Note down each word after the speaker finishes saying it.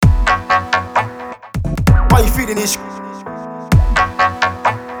feeling this?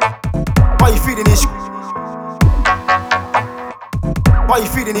 Why you feeling this? Why you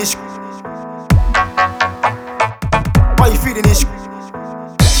feeling this? Why you feeling this?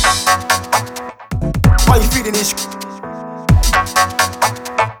 Why you feeling this?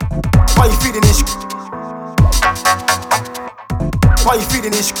 Why you feeling this? Why you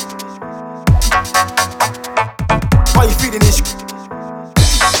feeling this? Why you feeling this?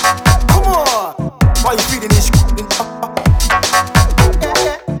 Come on! Why you feeling this?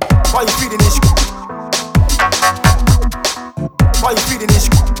 Why you feeling this? Why you feeling this?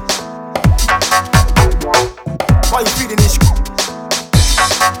 Why you feeling this?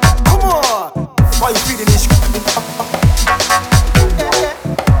 Come on! Why you feeling this?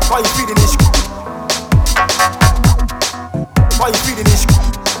 Why you feeling this? Why you feeling this?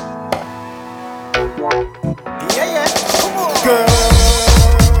 Yeah, yeah. Come on, girl.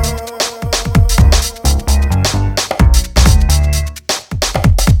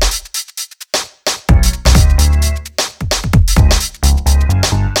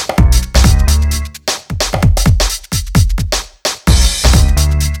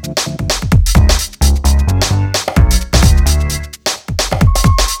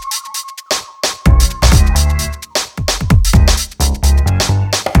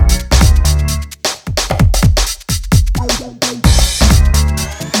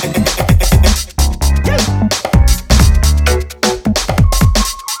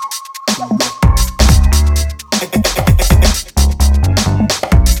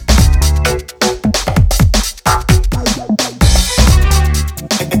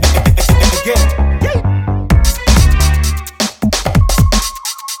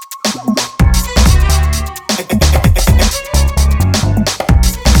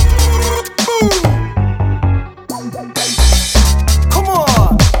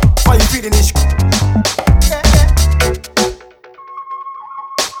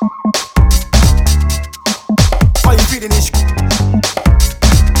 Why you feeling this?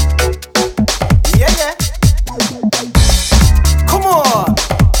 Yeah, yeah. Come on.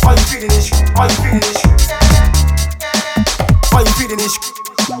 Why you feeling this? Why you feeling this? Why you feeling this?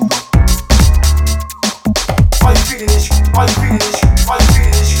 Why you feeling this? Why you feeling this? Why you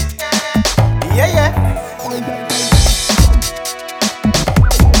feeling this? Yeah, yeah.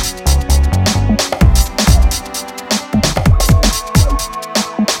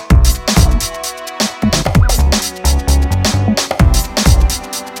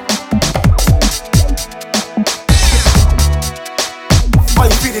 Why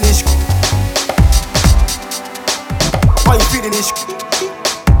you feeling this? Why you feeling this?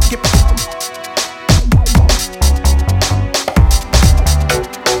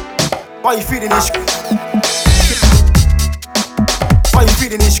 Why you feeling this? Why you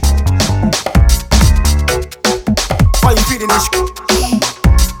feeling this?